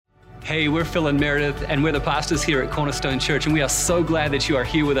Hey, we're Phil and Meredith, and we're the pastors here at Cornerstone Church, and we are so glad that you are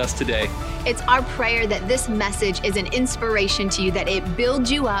here with us today. It's our prayer that this message is an inspiration to you, that it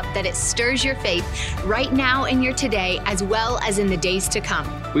builds you up, that it stirs your faith right now in your today, as well as in the days to come.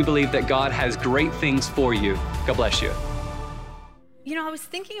 We believe that God has great things for you. God bless you. You know, I was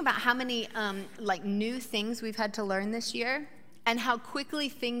thinking about how many new things we've had to learn this year, and how quickly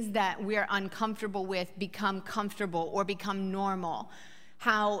things that we're uncomfortable with become comfortable or become normal.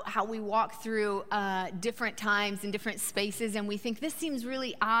 How we walk through different times and different spaces, and we think this seems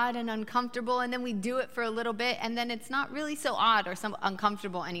really odd and uncomfortable, and then we do it for a little bit, and then it's not really so odd or so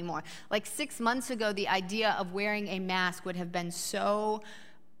uncomfortable anymore. Like 6 months ago, the idea of wearing a mask would have been so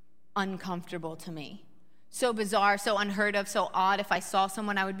uncomfortable to me. So bizarre, so unheard of, so odd. If I saw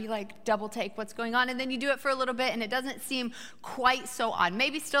someone, I would be like, double take, what's going on? And then you do it for a little bit, and it doesn't seem quite so odd.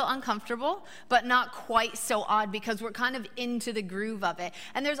 Maybe still uncomfortable, but not quite so odd, because we're kind of into the groove of it.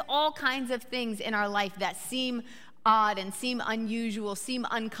 And there's all kinds of things in our life that seem odd and seem unusual, seem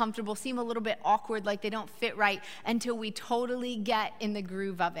uncomfortable, seem a little bit awkward, like they don't fit right, until we totally get in the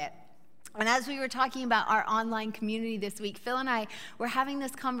groove of it. And as we were talking about our online community this week, Phil and I were having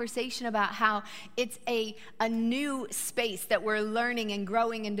this conversation about how it's a new space that we're learning and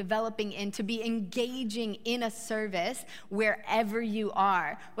growing and developing in, to be engaging in a service wherever you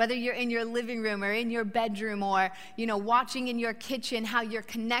are. Whether you're in your living room or in your bedroom, or watching in your kitchen, how you're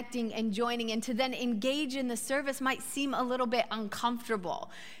connecting and joining, and to then engage in the service might seem a little bit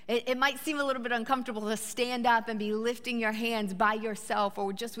uncomfortable. It might seem a little bit uncomfortable to stand up and be lifting your hands by yourself,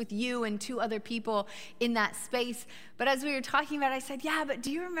 or just with you and two other people in that space. But as we were talking about it, I said, yeah, but do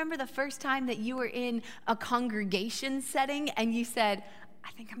you remember the first time that you were in a congregation setting and you said,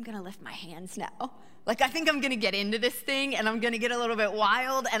 I think I'm gonna lift my hands now. Like, I think I'm gonna get into this thing, and I'm gonna get a little bit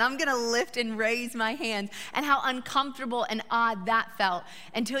wild, and I'm gonna lift and raise my hands. And how uncomfortable and odd that felt,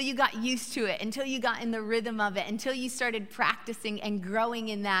 until you got used to it, until you got in the rhythm of it, until you started practicing and growing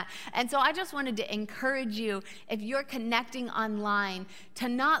in that. And so I just wanted to encourage you, if you're connecting online, to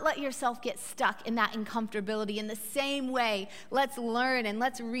not let yourself get stuck in that uncomfortability. In the same way, let's learn and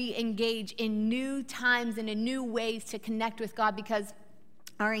let's re-engage in new times and in new ways to connect with God, because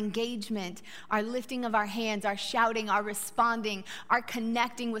our engagement, our lifting of our hands, our shouting, our responding, our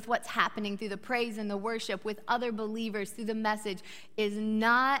connecting with what's happening through the praise and the worship with other believers through the message, is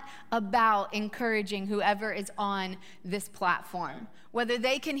not about encouraging whoever is on this platform. Whether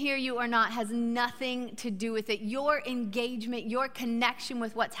they can hear you or not has nothing to do with it. Your engagement, your connection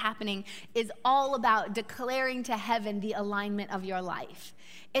with what's happening is all about declaring to heaven the alignment of your life.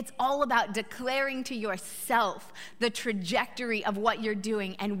 It's all about declaring to yourself the trajectory of what you're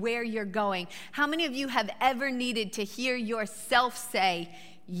doing and where you're going. How many of you have ever needed to hear yourself say,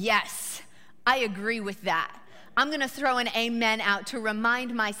 yes, I agree with that? I'm going to throw an amen out to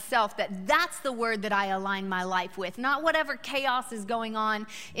remind myself that that's the word that I align my life with. Not whatever chaos is going on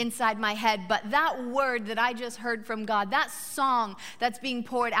inside my head, but that word that I just heard from God, that song that's being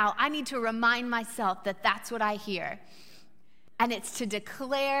poured out. I need to remind myself that that's what I hear. And it's to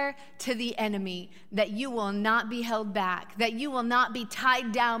declare to the enemy that you will not be held back, that you will not be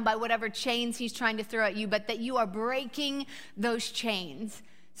tied down by whatever chains he's trying to throw at you, but that you are breaking those chains.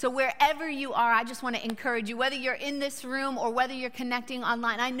 So wherever you are, I just want to encourage you, whether you're in this room or whether you're connecting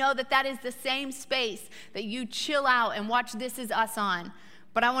online. I know that that is the same space that you chill out and watch This Is Us on.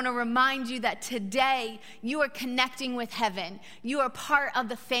 But I want to remind you that today you are connecting with heaven. You are part of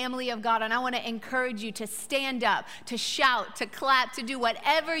the family of God. And I want to encourage you to stand up, to shout, to clap, to do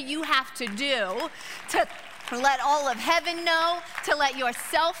whatever you have to do to let all of heaven know, to let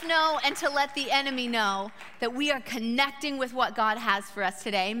yourself know, and to let the enemy know that we are connecting with what God has for us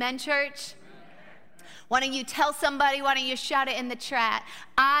today. Amen, church? Why don't you tell somebody, why don't you shout it in the chat?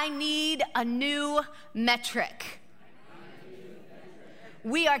 I need a new metric.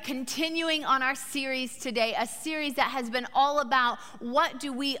 We are continuing on our series today, a series that has been all about what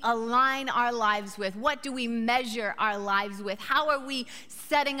do we align our lives with? What do we measure our lives with? How are we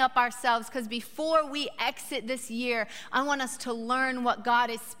setting up ourselves? Because before we exit this year, I want us to learn what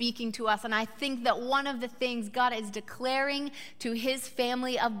God is speaking to us. And I think that one of the things God is declaring to his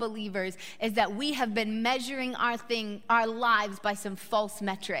family of believers is that we have been measuring our lives by some false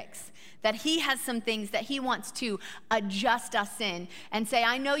metrics. That he has some things that he wants to adjust us in and say,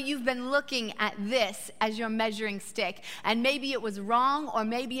 I know you've been looking at this as your measuring stick, and maybe it was wrong, or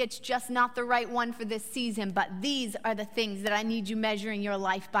maybe it's just not the right one for this season, but these are the things that I need you measuring your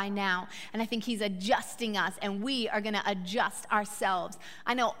life by now. And I think he's adjusting us, and we are going to adjust ourselves.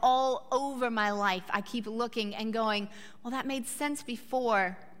 I know all over my life, I keep looking and going, well, that made sense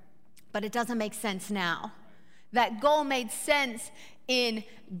before, but it doesn't make sense now. That goal made sense in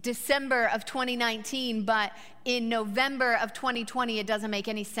December of 2019, but in November of 2020, it doesn't make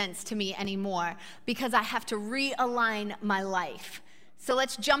any sense to me anymore because I have to realign my life. So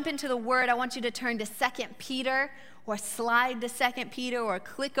let's jump into the Word. I want you to turn to 2 Peter or slide to 2 Peter or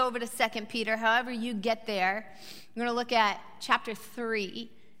click over to 2 Peter, however you get there. We're going to look at chapter 3.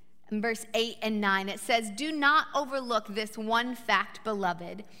 In verse 8 and 9, it says, "Do not overlook this one fact,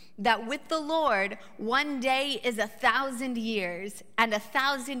 beloved, that with the Lord, one day is 1,000 years, and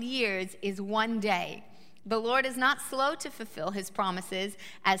 1,000 years is one day. The Lord is not slow to fulfill his promises,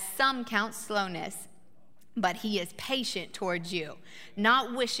 as some count slowness, but he is patient towards you,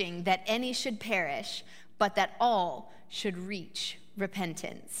 not wishing that any should perish, but that all should reach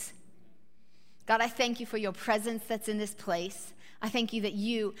repentance." God, I thank you for your presence that's in this place. I thank you that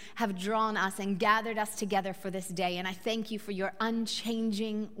you have drawn us and gathered us together for this day, and I thank you for your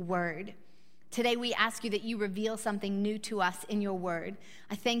unchanging word. Today we ask you that you reveal something new to us in your word.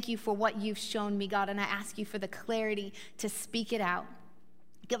 I thank you for what you've shown me, God, and I ask you for the clarity to speak it out.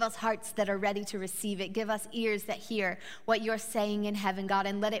 Give us hearts that are ready to receive it. Give us ears that hear what you're saying in heaven, God,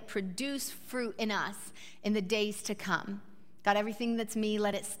 and let it produce fruit in us in the days to come. God, everything that's me,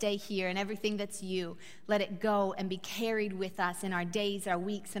 let it stay here, and everything that's you, let it go and be carried with us in our days, our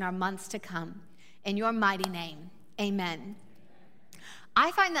weeks, and our months to come. In your mighty name, amen.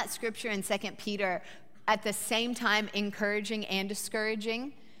 I find that scripture in 2 Peter at the same time encouraging and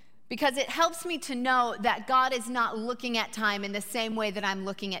discouraging, because it helps me to know that God is not looking at time in the same way that I'm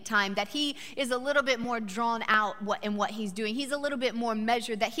looking at time, that he is a little bit more drawn out in what he's doing. He's a little bit more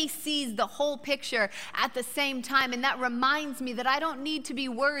measured, that he sees the whole picture at the same time. And that reminds me that I don't need to be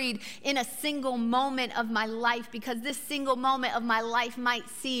worried in a single moment of my life, because this single moment of my life might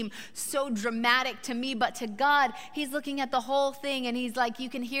seem so dramatic to me, but to God, he's looking at the whole thing, and he's like, you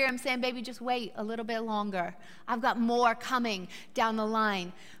can hear him saying, baby, just wait a little bit longer. I've got more coming down the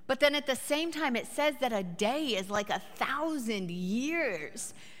line. But then at the same time, it says that a day is like 1,000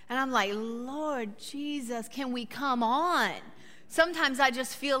 years. And I'm like, Lord Jesus, can we come on? Sometimes I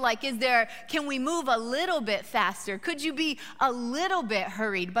just feel like, can we move a little bit faster? Could you be a little bit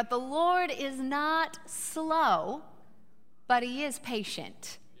hurried? But the Lord is not slow, but he is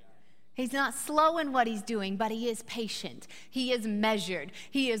patient. He's not slow in what he's doing, but he is patient. He is measured.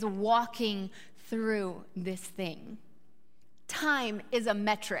 He is walking through this thing. Time is a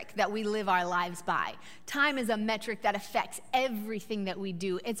metric that we live our lives by. Time is a metric that affects everything that we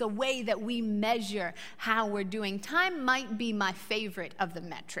do. It's a way that we measure how we're doing. Time might be my favorite of the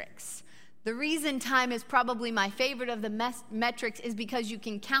metrics. The reason time is probably my favorite of the metrics is because you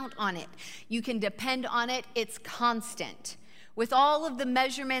can count on it. You can depend on it. It's constant. With all of the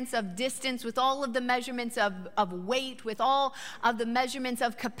measurements of distance, with all of the measurements of weight, with all of the measurements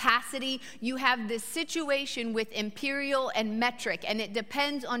of capacity, you have this situation with imperial and metric, and it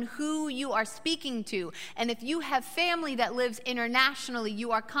depends on who you are speaking to. And if you have family that lives internationally,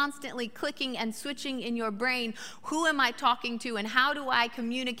 you are constantly clicking and switching in your brain, who am I talking to and how do I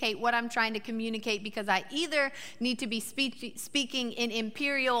communicate what I'm trying to communicate, because I either need to be speaking in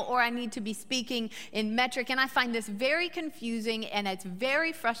imperial or I need to be speaking in metric. And I find this very confusing. And it's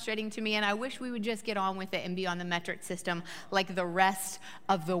very frustrating to me, and I wish we would just get on with it and be on the metric system like the rest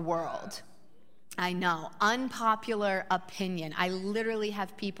of the world. I know, unpopular opinion. I literally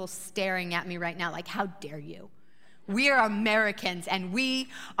have people staring at me right now like, how dare you? We are Americans, and we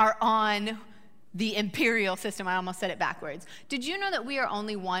are on the imperial system. I almost said it backwards. Did you know that we are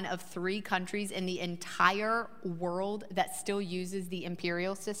only one of 3 countries in the entire world that still uses the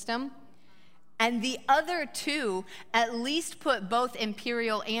imperial system? And the other 2 at least put both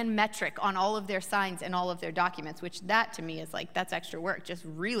imperial and metric on all of their signs and all of their documents, which that to me is like, that's extra work. Just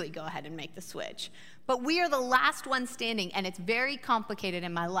really go ahead and make the switch. But we are the last one standing, and it's very complicated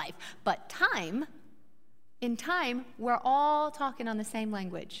in my life. But in time, we're all talking on the same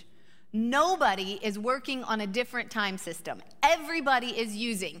language. Nobody is working on a different time system. Everybody is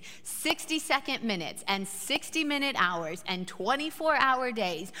using 60-second minutes and 60-minute hours and 24-hour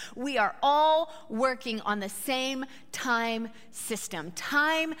days. We are all working on the same time system.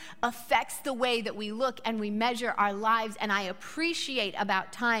 Time affects the way that we look and we measure our lives, and I appreciate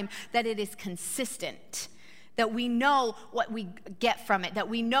about time that it is consistent. That we know what we get from it, that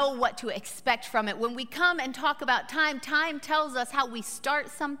we know what to expect from it. When we come and talk about time, time tells us how we start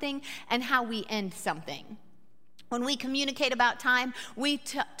something and how we end something. When we communicate about time, we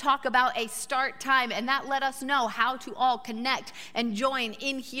talk about a start time, and that let us know how to all connect and join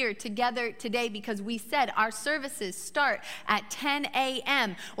in here together today, because we said our services start at 10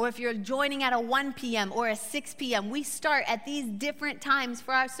 a.m. or if you're joining at a 1 p.m. or a 6 p.m., we start at these different times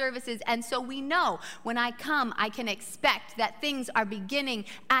for our services. And so we know when I come, I can expect that things are beginning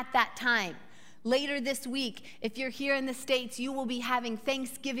at that time. Later this week, if you're here in the States, you will be having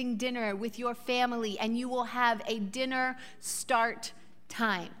Thanksgiving dinner with your family, and you will have a dinner start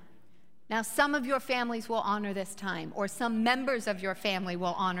time. Now, some of your families will honor this time, or some members of your family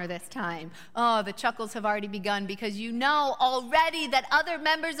will honor this time. Oh, the chuckles have already begun, because you know already that other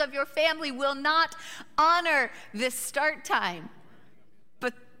members of your family will not honor this start time.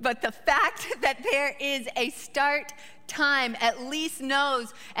 But the fact that there is a start time at least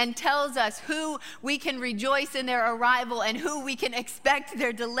knows and tells us who we can rejoice in their arrival and who we can expect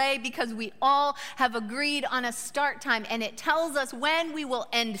their delay, because we all have agreed on a start time, and it tells us when we will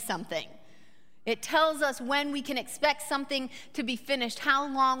end something. It tells us when we can expect something to be finished, how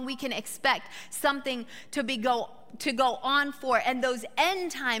long we can expect something to go on for. And those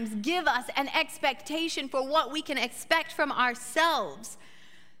end times give us an expectation for what we can expect from ourselves.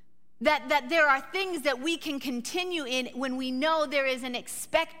 That there are things that we can continue in when we know there is an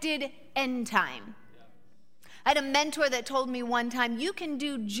expected end time. I had a mentor that told me one time, you can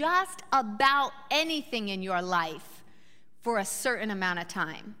do just about anything in your life for a certain amount of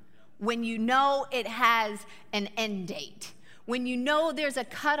time when you know it has an end date. When you know there's a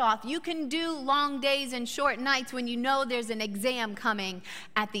cutoff. You can do long days and short nights when you know there's an exam coming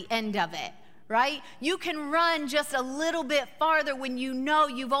at the end of it. Right? You can run just a little bit farther when you know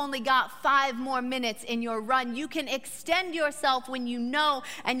you've only got 5 more minutes in your run. You can extend yourself when you know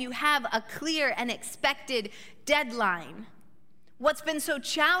and you have a clear and expected deadline. What's been so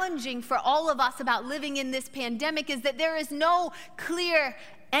challenging for all of us about living in this pandemic is that there is no clear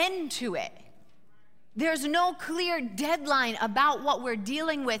end to it. There's no clear deadline about what we're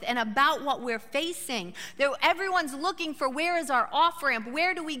dealing with and about what we're facing. Everyone's looking for, where is our off-ramp?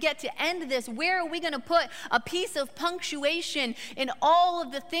 Where do we get to end this? Where are we going to put a piece of punctuation in all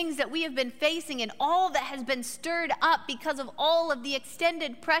of the things that we have been facing and all that has been stirred up because of all of the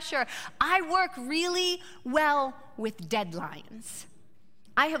extended pressure? I work really well with deadlines.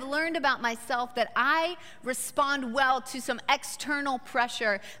 I have learned about myself that I respond well to some external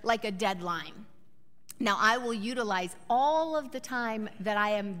pressure like a deadline. Now, I will utilize all of the time that I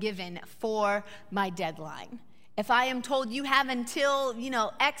am given for my deadline. If I am told you have until,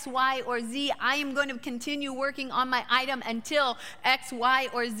 X, Y, or Z, I am going to continue working on my item until X, Y,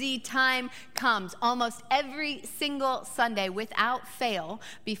 or Z time comes. Almost every single Sunday, without fail,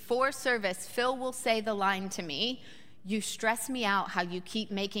 before service, Phil will say the line to me, "You stress me out how you keep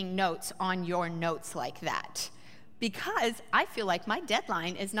making notes on your notes like that." Because I feel like my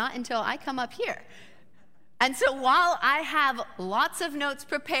deadline is not until I come up here. And so while I have lots of notes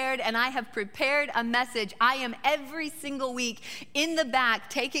prepared and I have prepared a message, I am every single week in the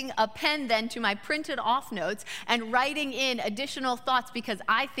back taking a pen then to my printed off notes and writing in additional thoughts, because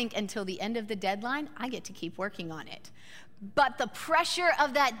I think until the end of the deadline, I get to keep working on it. But the pressure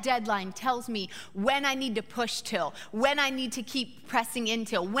of that deadline tells me when I need to push till, when I need to keep pressing in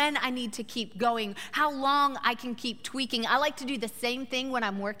till, when I need to keep going, how long I can keep tweaking. I like to do the same thing when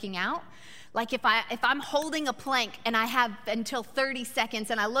I'm working out. Like if I'm holding a plank and I have until 30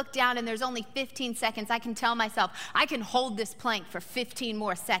 seconds and I look down and there's only 15 seconds, I can tell myself I can hold this plank for 15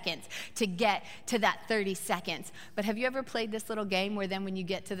 more seconds to get to that 30 seconds. But have you ever played this little game where then when you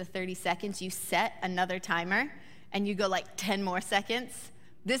get to the 30 seconds, you set another timer and you go like 10 more seconds?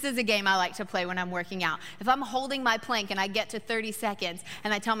 This is a game I like to play when I'm working out. If I'm holding my plank and I get to 30 seconds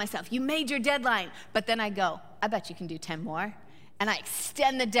and I tell myself, you made your deadline, but then I go, I bet you can do 10 more. And I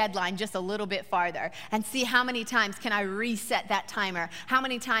extend the deadline just a little bit farther and see how many times can I reset that timer? How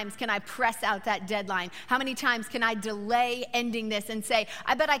many times can I press out that deadline? How many times can I delay ending this and say,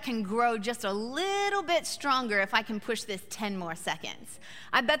 I bet I can grow just a little bit stronger if I can push this 10 more seconds.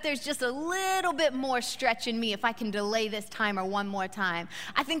 I bet there's just a little bit more stretch in me if I can delay this timer one more time.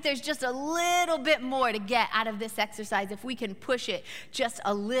 I think there's just a little bit more to get out of this exercise if we can push it just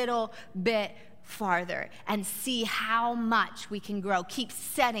a little bit farther and see how much we can grow. Keep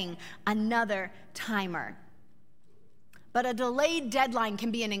setting another timer. But a delayed deadline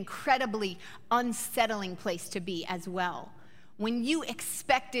can be an incredibly unsettling place to be as well. when you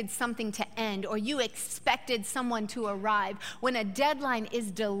expected something to end or you expected someone to arrive. When a deadline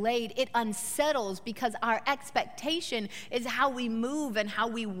is delayed, it unsettles because our expectation is how we move and how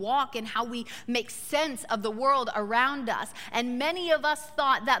we walk and how we make sense of the world around us. And many of us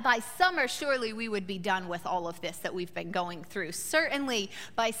thought that by summer, surely we would be done with all of this that we've been going through. Certainly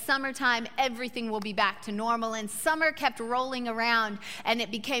by summertime, everything will be back to normal. And summer kept rolling around, and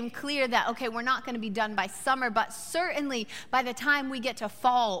it became clear that, okay, we're not going to be done by summer, but certainly by the time we get to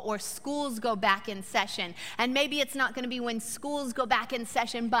fall or schools go back in session, and maybe it's not going to be when schools go back in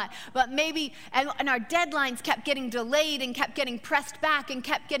session, but maybe, and our deadlines kept getting delayed and kept getting pressed back and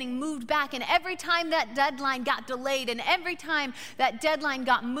kept getting moved back, and every time that deadline got delayed, and every time that deadline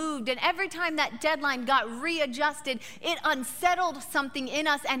got moved, and every time that deadline got readjusted, it unsettled something in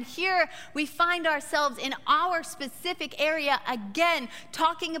us. And here we find ourselves in our specific area again,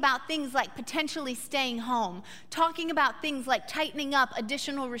 talking about things like potentially staying home, talking about things like tightening up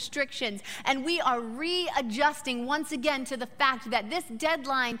additional restrictions, and we are readjusting once again to the fact that this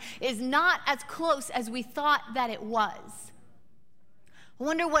deadline is not as close as we thought that it was. I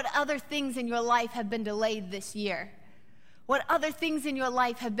wonder what other things in your life have been delayed this year. What other things in your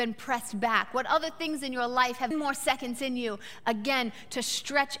life have been pressed back? What other things in your life have more seconds in you, again, to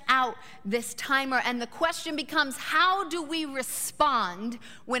stretch out this timer? And the question becomes, how do we respond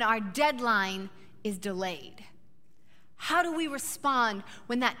when our deadline is delayed? How do we respond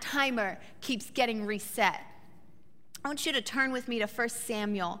when that timer keeps getting reset? I want you to turn with me to 1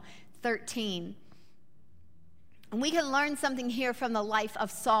 Samuel 13. And we can learn something here from the life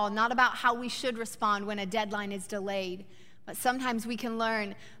of Saul, not about how we should respond when a deadline is delayed, but sometimes we can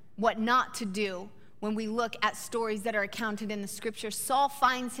learn what not to do when we look at stories that are accounted in the scripture. Saul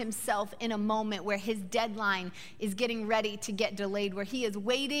finds himself in a moment where his deadline is getting ready to get delayed, where he is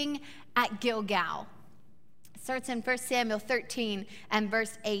waiting at Gilgal. It starts in 1 Samuel 13 and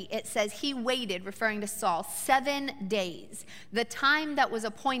verse 8. It says, he waited, referring to Saul, 7 days, the time that was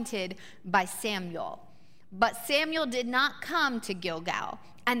appointed by Samuel. But Samuel did not come to Gilgal,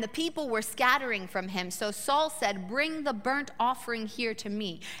 and the people were scattering from him. So Saul said, bring the burnt offering here to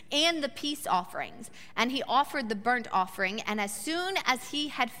me, and the peace offerings. And he offered the burnt offering, and as soon as he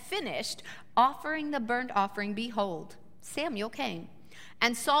had finished offering the burnt offering, behold, Samuel came.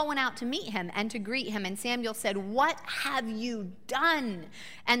 And Saul went out to meet him and to greet him. And Samuel said, what have you done?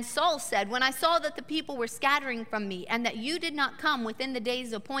 And Saul said, when I saw that the people were scattering from me, and that you did not come within the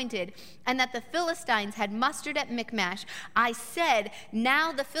days appointed, and that the Philistines had mustered at Michmash, I said,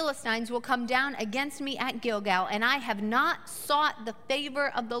 now the Philistines will come down against me at Gilgal, and I have not sought the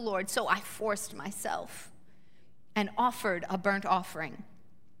favor of the Lord. So I forced myself and offered a burnt offering.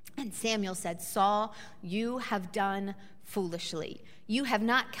 And Samuel said, Saul, you have done foolishly. You have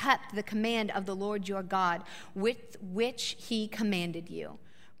not kept the command of the Lord your God, with which he commanded you.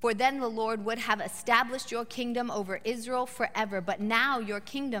 For then the Lord would have established your kingdom over Israel forever, but now your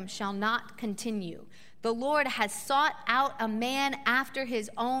kingdom shall not continue. The Lord has sought out a man after his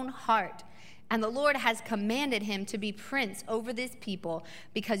own heart, and the Lord has commanded him to be prince over this people,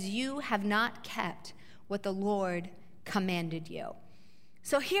 because you have not kept what the Lord commanded you.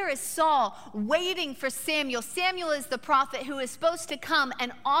 So here is Saul waiting for Samuel. Samuel is the prophet who is supposed to come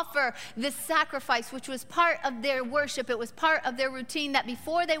and offer this sacrifice, which was part of their worship. It was part of their routine that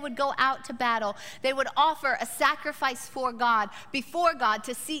before they would go out to battle, they would offer a sacrifice for God, before God,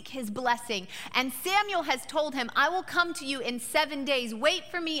 to seek his blessing. And Samuel has told him, I will come to you in 7 days. Wait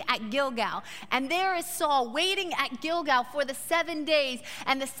for me at Gilgal. And there is Saul waiting at Gilgal for the 7 days.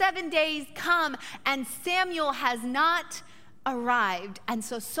 And the 7 days come, and Samuel has not arrived. And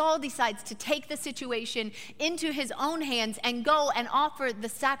so Saul decides to take the situation into his own hands and go and offer the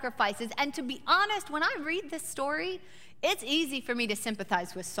sacrifices. And to be honest, when I read this story, it's easy for me to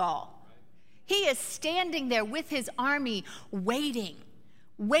sympathize with Saul. He is standing there with his army waiting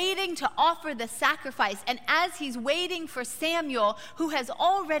to offer the sacrifice. And as he's waiting for Samuel, who has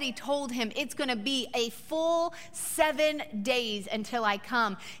already told him it's going to be a full 7 days until I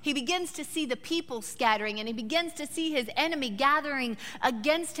come, he begins to see the people scattering, and he begins to see his enemy gathering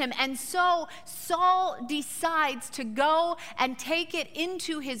against him. And so Saul decides to go and take it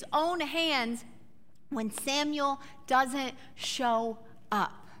into his own hands when Samuel doesn't show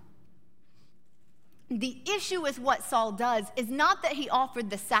up. The issue with what Saul does is not that he offered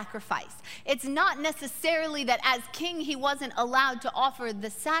the sacrifice. It's not necessarily that as king he wasn't allowed to offer the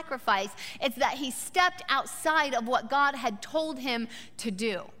sacrifice. It's that he stepped outside of what God had told him to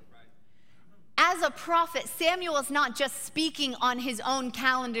do. As a prophet, Samuel is not just speaking on his own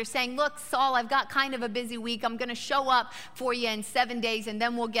calendar saying, look, Saul, I've got kind of a busy week. I'm going to show up for you in 7 days and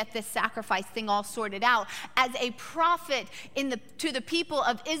then we'll get this sacrifice thing all sorted out. As a prophet to the people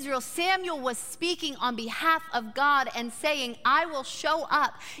of Israel, Samuel was speaking on behalf of God and saying, I will show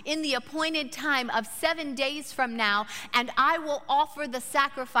up in the appointed time of 7 days from now and I will offer the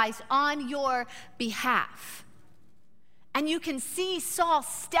sacrifice on your behalf. And you can see Saul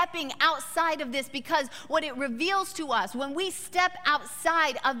stepping outside of this, because what it reveals to us, when we step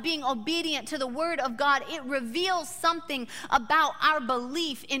outside of being obedient to the word of God, it reveals something about our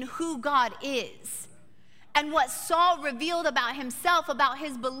belief in who God is. And what Saul revealed about himself, about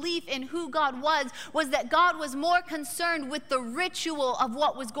his belief in who God was that God was more concerned with the ritual of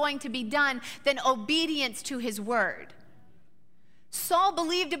what was going to be done than obedience to his word. Saul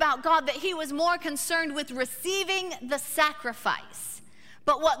believed about God that he was more concerned with receiving the sacrifice.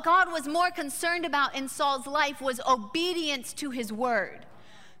 But what God was more concerned about in Saul's life was obedience to his word.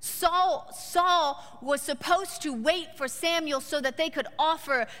 Saul was supposed to wait for Samuel so that they could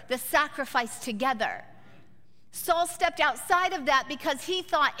offer the sacrifice together. Saul stepped outside of that because he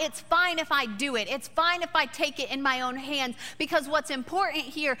thought, it's fine if I do it. It's fine if I take it in my own hands, because what's important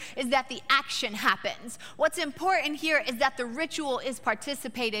here is that the action happens. What's important here is that the ritual is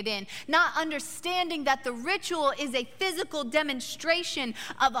participated in, not understanding that the ritual is a physical demonstration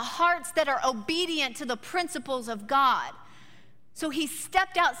of hearts that are obedient to the principles of God. So he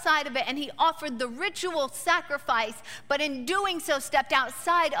stepped outside of it and he offered the ritual sacrifice, but in doing so stepped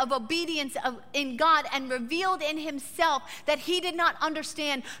outside of obedience in God and revealed in himself that he did not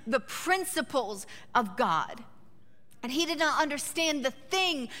understand the principles of God. And he did not understand the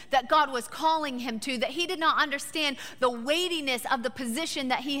thing that God was calling him to, that he did not understand the weightiness of the position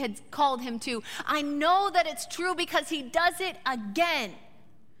that he had called him to. I know that it's true because he does it again.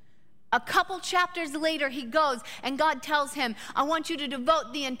 A couple chapters later, he goes and God tells him, I want you to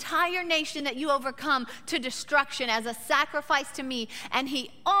devote the entire nation that you overcome to destruction as a sacrifice to me. And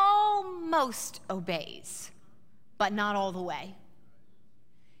he almost obeys, but not all the way.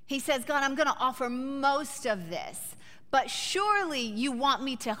 He says, God, I'm going to offer most of this, but surely you want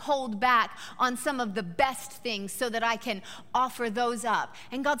me to hold back on some of the best things so that I can offer those up.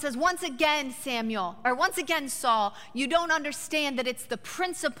 And God says, once again, Saul, you don't understand that it's the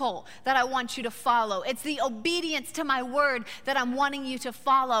principle that I want you to follow. It's the obedience to my word that I'm wanting you to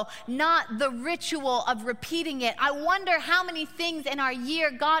follow, not the ritual of repeating it. I wonder how many things in our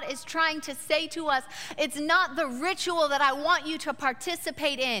year God is trying to say to us. It's not the ritual that I want you to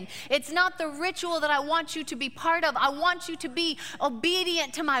participate in. It's not the ritual that I want you to be part of. I want you to be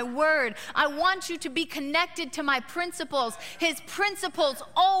obedient to my word. I want you to be connected to my principles. His principles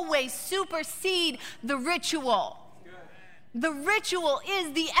always supersede the ritual. The ritual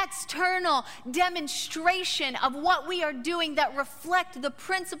is the external demonstration of what we are doing that reflect the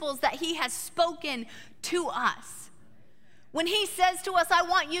principles that he has spoken to us. When he says to us, I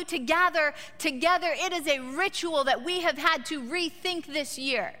want you to gather together, it is a ritual that we have had to rethink this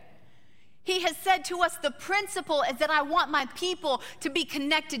year. He has said to us, the principle is that I want my people to be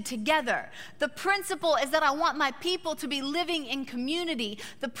connected together. The principle is that I want my people to be living in community.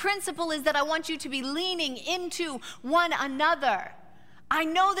 The principle is that I want you to be leaning into one another. I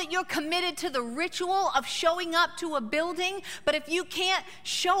know that you're committed to the ritual of showing up to a building, but if you can't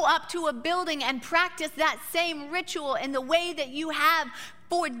show up to a building and practice that same ritual in the way that you have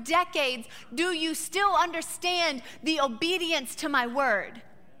for decades, do you still understand the obedience to my word?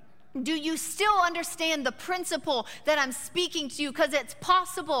 Do you still understand the principle that I'm speaking to you? Because it's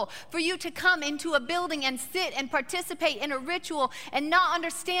possible for you to come into a building and sit and participate in a ritual and not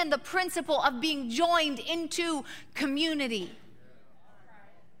understand the principle of being joined into community.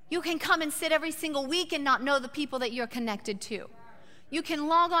 You can come and sit every single week and not know the people that you're connected to. You can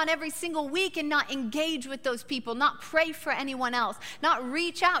log on every single week and not engage with those people, not pray for anyone else, not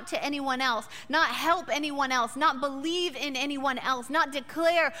reach out to anyone else, not help anyone else, not believe in anyone else, not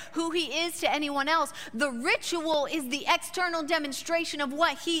declare who he is to anyone else. The ritual is the external demonstration of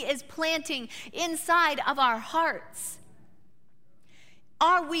what he is planting inside of our hearts.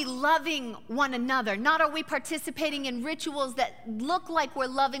 Are we loving one another? Not are we participating in rituals that look like we're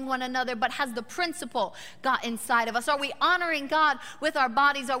loving one another, but has the principle got inside of us? Are we honoring God with our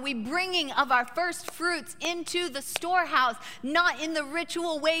bodies? Are we bringing of our first fruits into the storehouse, not in the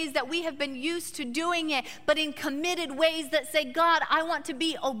ritual ways that we have been used to doing it, but in committed ways that say, God, I want to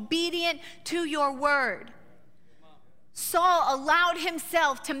be obedient to your word. Saul allowed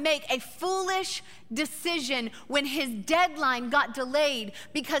himself to make a foolish decision when his deadline got delayed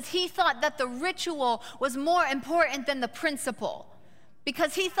because he thought that the ritual was more important than the principle.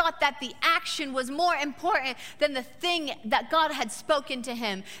 because he thought that the action was more important than the thing that God had spoken to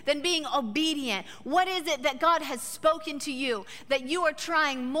him, than being obedient. What is it that God has spoken to you that you are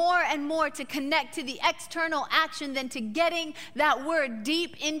trying more and more to connect to the external action than to getting that word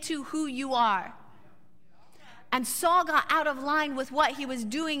deep into who you are? And Saul got out of line with what he was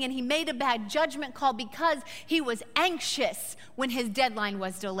doing, and he made a bad judgment call because he was anxious when his deadline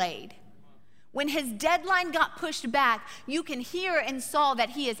was delayed. When his deadline got pushed back, you can hear in Saul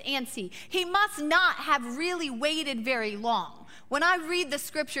that he is antsy. He must not have really waited very long. When I read the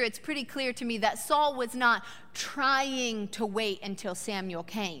scripture, it's pretty clear to me that Saul was not trying to wait until Samuel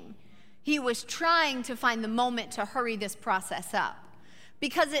came. He was trying to find the moment to hurry this process up.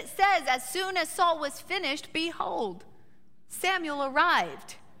 Because it says, as soon as Saul was finished, behold, Samuel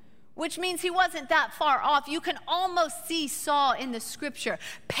arrived. Which means he wasn't that far off. You can almost see Saul in the scripture,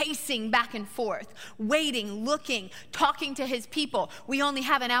 pacing back and forth, waiting, looking, talking to his people. We only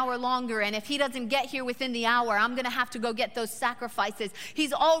have an hour longer, and if he doesn't get here within the hour, I'm going to have to go get those sacrifices.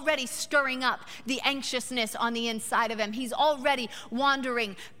 He's already stirring up the anxiousness on the inside of him. He's already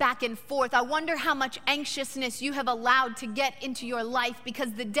wandering back and forth. I wonder how much anxiousness you have allowed to get into your life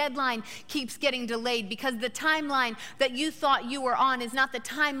because the deadline keeps getting delayed, because the timeline that you thought you were on is not the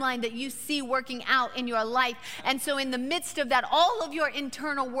timeline that you see working out in your life. And so in the midst of that, all of your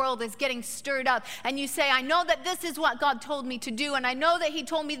internal world is getting stirred up, and you say, I know that this is what God told me to do, and I know that he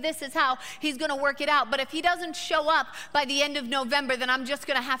told me this is how he's going to work it out, but if he doesn't show up by the end of November, then I'm just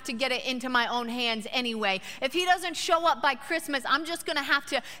going to have to get it into my own hands anyway. If he doesn't show up by Christmas, I'm just going to have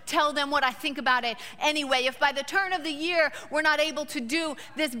to tell them what I think about it anyway. If by the turn of the year we're not able to do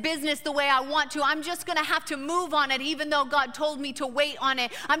this business the way I want to, I'm just going to have to move on it even though God told me to wait on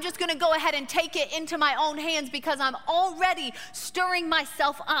it. I'm just going to go ahead and take it into my own hands because I'm already stirring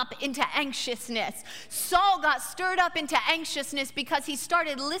myself up into anxiousness. Saul got stirred up into anxiousness because he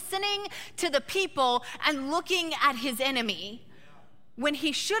started listening to the people and looking at his enemy when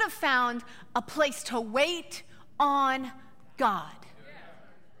he should have found a place to wait on God.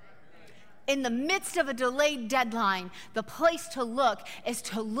 In the midst of a delayed deadline, the place to look is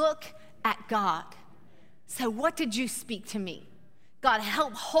to look at God. So what did you speak to me? God,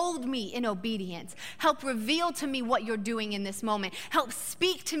 help hold me in obedience. Help reveal to me what you're doing in this moment. Help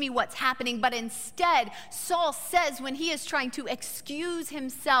speak to me what's happening. But instead, Saul says when he is trying to excuse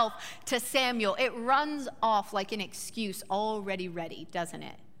himself to Samuel, it runs off like an excuse already ready, doesn't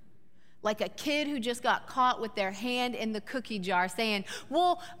it? Like a kid who just got caught with their hand in the cookie jar saying,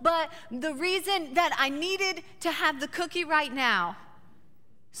 well, but the reason that I needed to have the cookie right now,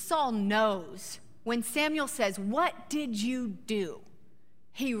 Saul knows when Samuel says, what did you do?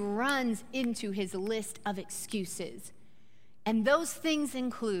 He runs into his list of excuses. And those things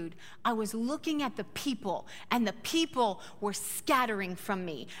include, I was looking at the people, and the people were scattering from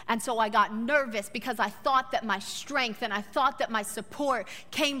me. And so I got nervous because I thought that my strength and I thought that my support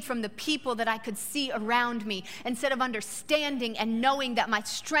came from the people that I could see around me, instead of understanding and knowing that my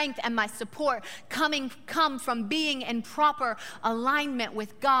strength and my support come from being in proper alignment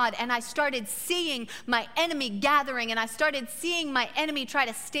with God. And I started seeing my enemy gathering, and I started seeing my enemy try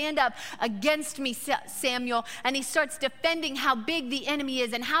to stand up against me, Samuel, and he starts defending how big the enemy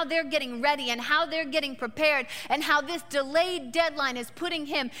is and how they're getting ready and how they're getting prepared and how this delayed deadline is putting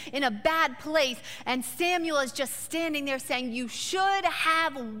him in a bad place. And Samuel is just standing there saying, you should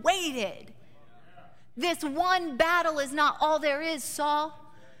have waited. This one battle is not all there is, Saul.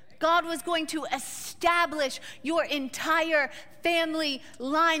 God was going to establish your entire family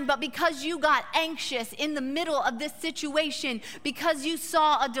line, but because you got anxious in the middle of this situation, because you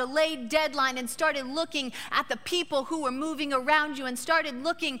saw a delayed deadline and started looking at the people who were moving around you and started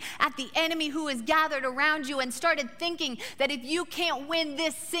looking at the enemy who is gathered around you and started thinking that if you can't win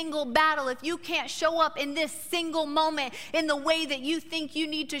this single battle, if you can't show up in this single moment in the way that you think you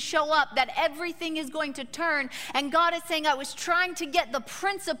need to show up, that everything is going to turn. And God is saying, I was trying to get the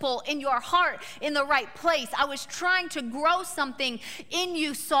principle in your heart in the right place. I was trying to grow something in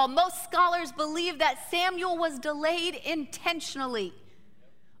you, Saul. Most scholars believe that Samuel was delayed intentionally,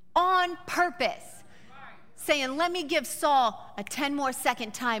 on purpose, saying, let me give Saul a 10 more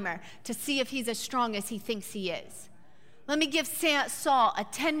second timer to see if he's as strong as he thinks he is. Let me give Saul a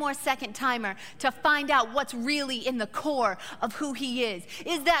 10 more second timer to find out what's really in the core of who he is.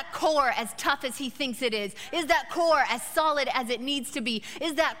 Is that core as tough as he thinks it is? Is that core as solid as it needs to be?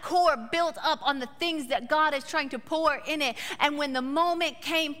 Is that core built up on the things that God is trying to pour in it? And when the moment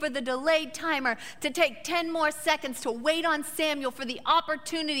came for the delayed timer to take 10 more seconds to wait on Samuel for the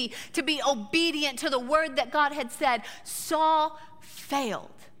opportunity to be obedient to the word that God had said, Saul failed.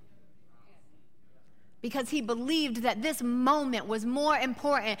 because he believed that this moment was more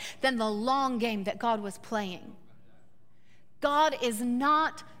important than the long game that God was playing. God is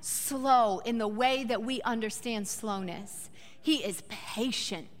not slow in the way that we understand slowness. He is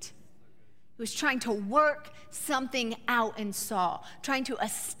patient. He was trying to work something out in Saul, trying to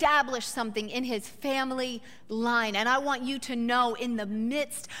establish something in his family line. And I want you to know, in the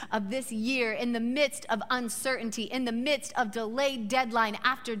midst of this year, in the midst of uncertainty, in the midst of delayed deadline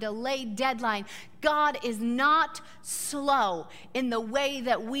after delayed deadline, God is not slow in the way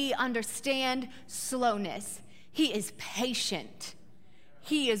that we understand slowness. He is patient.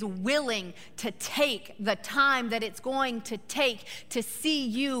 He is willing to take the time that it's going to take to see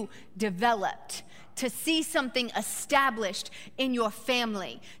you developed, to see something established in your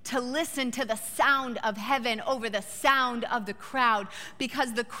family, to listen to the sound of heaven over the sound of the crowd,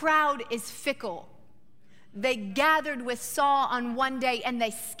 because the crowd is fickle. They gathered with Saul on one day and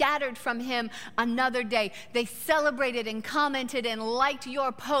they scattered from him another day. They celebrated and commented and liked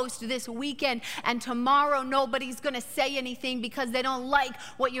your post this weekend, and tomorrow nobody's going to say anything because they don't like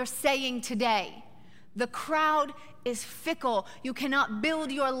what you're saying today. The crowd is fickle. You cannot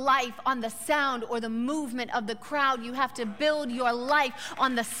build your life on the sound or the movement of the crowd. You have to build your life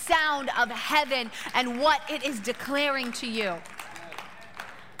on the sound of heaven and what it is declaring to you.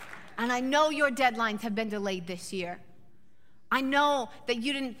 And I know your deadlines have been delayed this year. I know that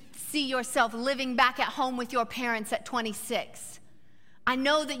you didn't see yourself living back at home with your parents at 26. I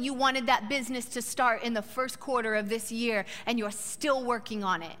know that you wanted that business to start in the first quarter of this year, and you're still working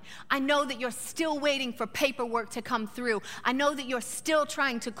on it. I know that you're still waiting for paperwork to come through. I know that you're still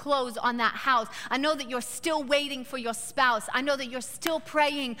trying to close on that house. I know that you're still waiting for your spouse. I know that you're still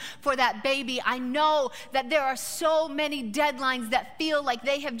praying for that baby. I know that there are so many deadlines that feel like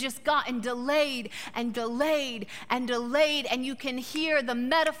they have just gotten delayed and delayed and delayed, and you can hear the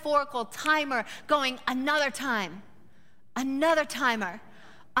metaphorical timer going, another time. Another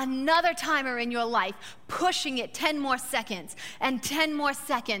timer in your life, pushing it 10 more seconds and 10 more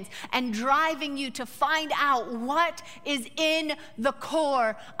seconds, and driving you to find out what is in the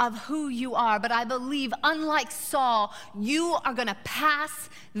core of who you are. But I believe, unlike Saul, you are going to pass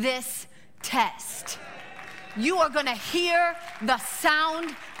this test. You are going to hear the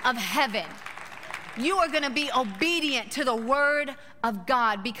sound of heaven. You are going to be obedient to the word of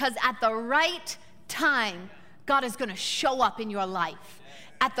God, because at the right time, God is going to show up in your life.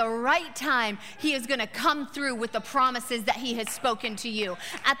 At the right time, he is going to come through with the promises that he has spoken to you.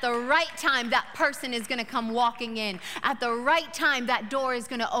 At the right time, that person is going to come walking in. At the right time, that door is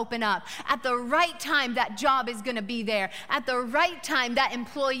going to open up. At the right time, that job is going to be there. At the right time, that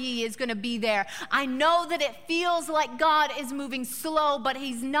employee is going to be there. I know that it feels like God is moving slow, but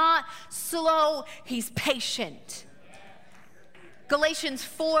he's not slow. He's patient. Galatians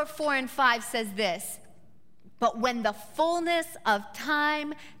 4:4-5 says this: "But when the fullness of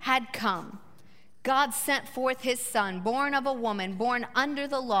time had come, God sent forth his Son, born of a woman, born under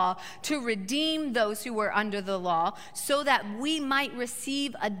the law, to redeem those who were under the law, so that we might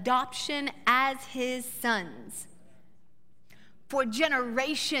receive adoption as his sons." For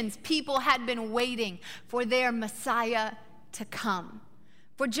generations, people had been waiting for their Messiah to come.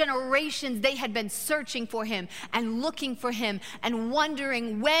 For generations, they had been searching for him and looking for him and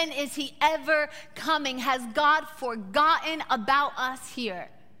wondering, when is he ever coming? Has God forgotten about us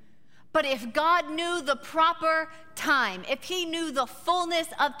here? But if God knew the proper time, if he knew the fullness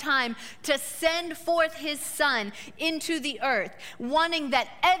of time to send forth his Son into the earth, wanting that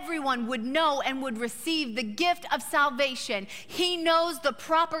everyone would know and would receive the gift of salvation, he knows the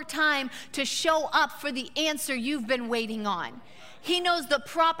proper time to show up for the answer you've been waiting on. He knows the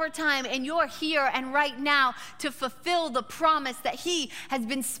proper time, and you're here and right now to fulfill the promise that he has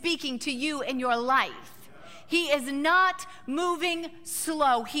been speaking to you in your life. He is not moving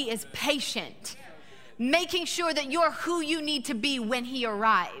slow. He is patient. Making sure that you're who you need to be when he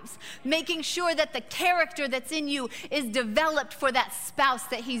arrives. Making sure that the character that's in you is developed for that spouse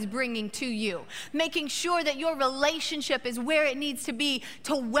that he's bringing to you. Making sure that your relationship is where it needs to be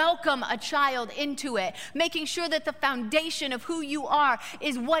to welcome a child into it. Making sure that the foundation of who you are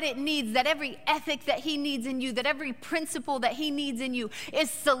is what it needs, that every ethic that he needs in you, that every principle that he needs in you is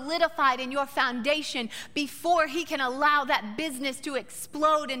solidified in your foundation before he can allow that business to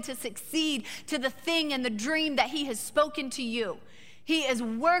explode and to succeed to the thing and the dream that he has spoken to you. He is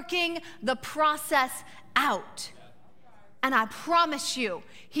working the process out. And I promise you,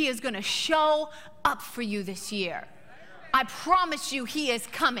 he is going to show up for you this year. I promise you he is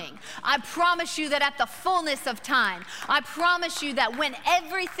coming. I promise you that at the fullness of time, I promise you that when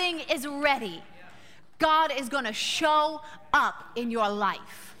everything is ready, God is going to show up in your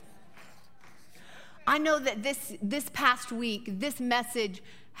life. I know that this past week, this message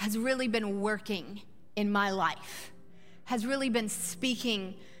has really been working in my life, has really been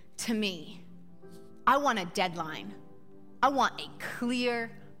speaking to me. I want a deadline. I want a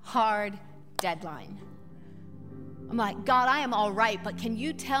clear, hard deadline. I'm like, God, I am all right, but can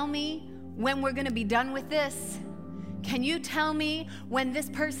you tell me when we're gonna be done with this? Can you tell me when this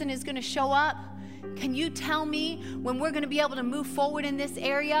person is gonna show up? Can you tell me when we're gonna be able to move forward in this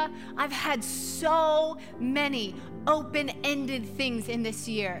area? I've had so many open-ended things in this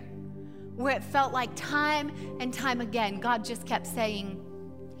year where it felt like time and time again, God just kept saying,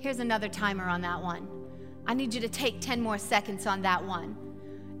 here's another timer on that one. I need you to take 10 more seconds on that one.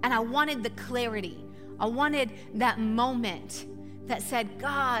 And I wanted the clarity. I wanted that moment that said,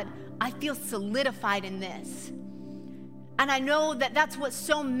 God, I feel solidified in this. And I know that that's what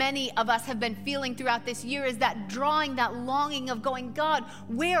so many of us have been feeling throughout this year, is that drawing, that longing of going, God,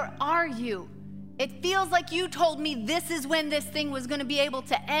 where are you? It feels like you told me this is when this thing was going to be able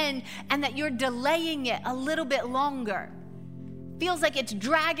to end, and that you're delaying it a little bit longer. Feels like it's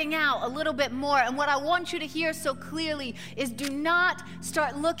dragging out a little bit more. And what I want you to hear so clearly is, do not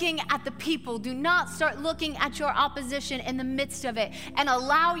start looking at the people. Do not start looking at your opposition in the midst of it, and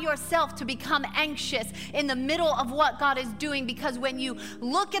allow yourself to become anxious in the middle of what God is doing. Because when you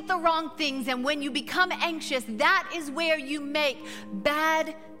look at the wrong things and when you become anxious, that is where you make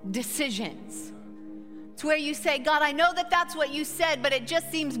bad decisions. It's where you say, God, I know that that's what you said, but it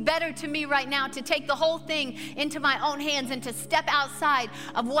just seems better to me right now to take the whole thing into my own hands and to step outside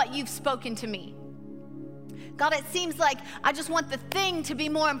of what you've spoken to me. God, it seems like I just want the thing to be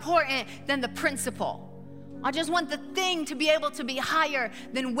more important than the principle. I just want the thing to be able to be higher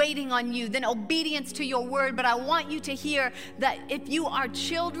than waiting on you, than obedience to your word. But I want you to hear that if you are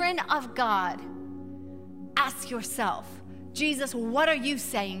children of God, ask yourself, Jesus, what are you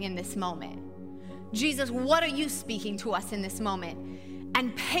saying in this moment? Jesus, what are you speaking to us in this moment?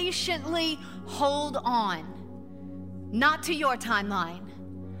 And patiently hold on, not to your timeline,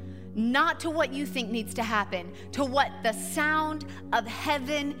 not to what you think needs to happen, to what the sound of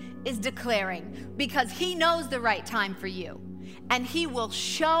heaven is declaring, because he knows the right time for you, and he will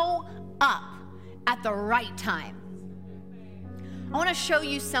show up at the right time. I want to show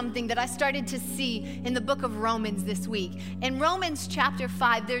you something that I started to see in the book of Romans this week. In Romans chapter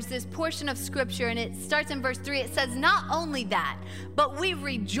 5, there's this portion of scripture, and it starts in verse 3. It says, not only that, but we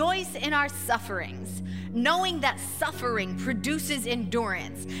rejoice in our sufferings, knowing that suffering produces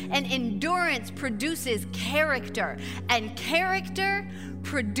endurance, and endurance produces character, and character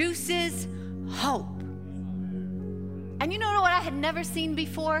produces hope. And you know what I had never seen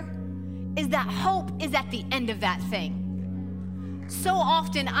before? Is that hope is at the end of that thing. So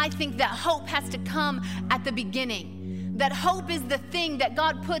often I think that hope has to come at the beginning, that hope is the thing that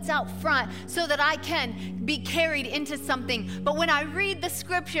God puts out front so that I can be carried into something. But when I read the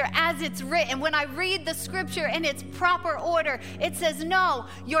scripture as it's written, when I read the scripture in its proper order, it says, no,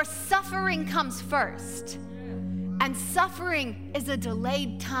 your suffering comes first. And suffering is a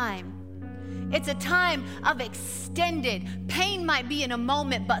delayed time. It's a time of extended pain. Might be in a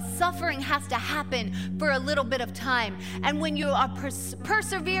moment, but suffering has to happen for a little bit of time. And when you are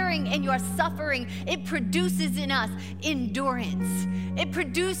persevering in your suffering, it produces in us endurance. It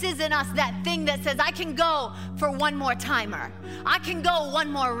produces in us that thing that says, I can go for one more timer. I can go one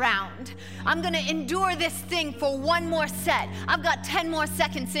more round. I'm going to endure this thing for one more set. I've got 10 more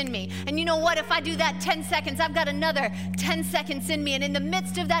seconds in me. And you know what? If I do that 10 seconds, I've got another 10 seconds in me. And in the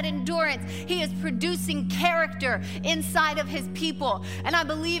midst of that endurance, he is producing character inside of his people. And I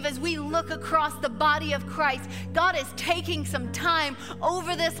believe as we look across the body of Christ, God is taking some time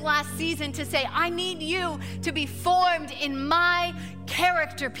over this last season to say, I need you to be formed in my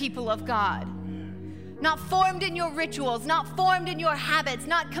character, people of God. Not formed in your rituals, not formed in your habits,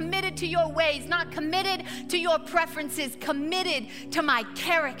 not committed to your ways, not committed to your preferences, committed to my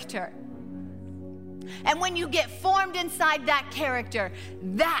character. And when you get formed inside that character,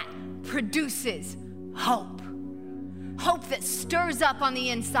 that produces hope. Hope that stirs up on the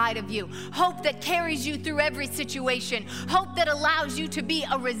inside of you. Hope that carries you through every situation. Hope that allows you to be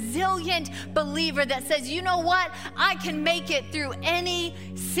a resilient believer that says, you know what? I can make it through any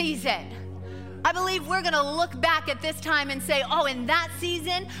season. I believe we're going to look back at this time and say, oh, in that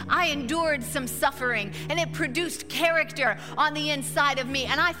season, I endured some suffering and it produced character on the inside of me.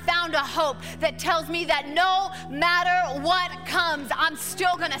 And I found a hope that tells me that no matter what comes, I'm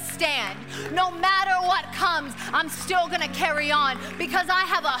still going to stand. No matter what comes, I'm still going to carry on because I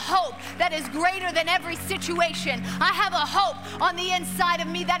have a hope that is greater than every situation. I have a hope on the inside of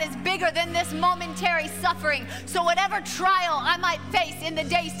me that is bigger than this momentary suffering. So whatever trial I might face in the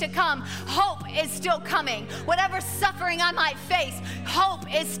days to come, hope is still coming. Whatever suffering I might face, hope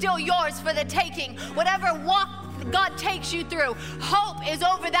is still yours for the taking. Whatever walk God takes you through, hope is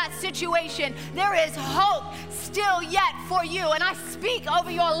over that situation. There is hope still yet for you. And I speak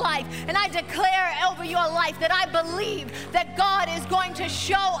over your life, and I declare over your life that I believe that God is going to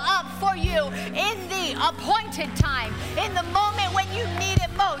show up for you in the appointed time, in the moment when you need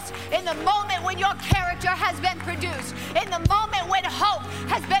it most, in the moment when your character has been produced, in the moment when hope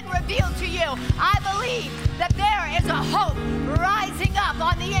has been revealed to you. I believe that there is a hope rising up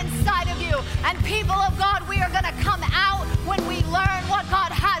on the inside of you. And people of God, we are going to come out when we learn what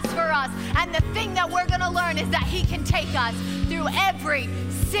God has for us. And the thing that we're going to learn is that He can take us through every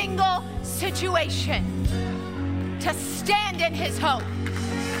single situation. To stand in His hope,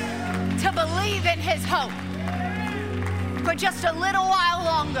 to believe in His hope for just a little while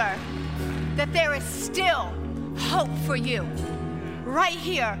longer, that there is still hope for you. Right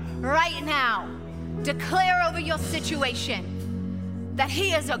here, right now, declare over your situation that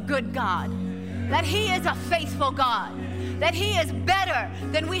He is a good God, that He is a faithful God, that He is better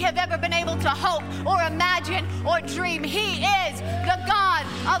than we have ever been able to hope or imagine or dream. He is the God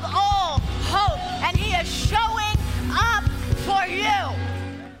of all hope, and He is showing up for you.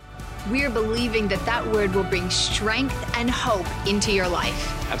 We're believing that that word will bring strength and hope into your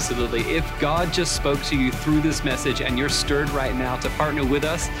life. Absolutely. If God just spoke to you through this message and you're stirred right now to partner with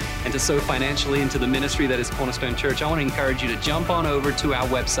us and to sow financially into the ministry that is Cornerstone Church, I want to encourage you to jump on over to our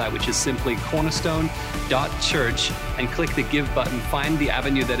website, which is simply cornerstone.church, and click the Give button. Find the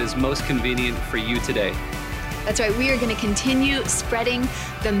avenue that is most convenient for you today. That's right. We are going to continue spreading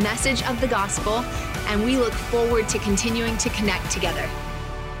the message of the gospel, and we look forward to continuing to connect together.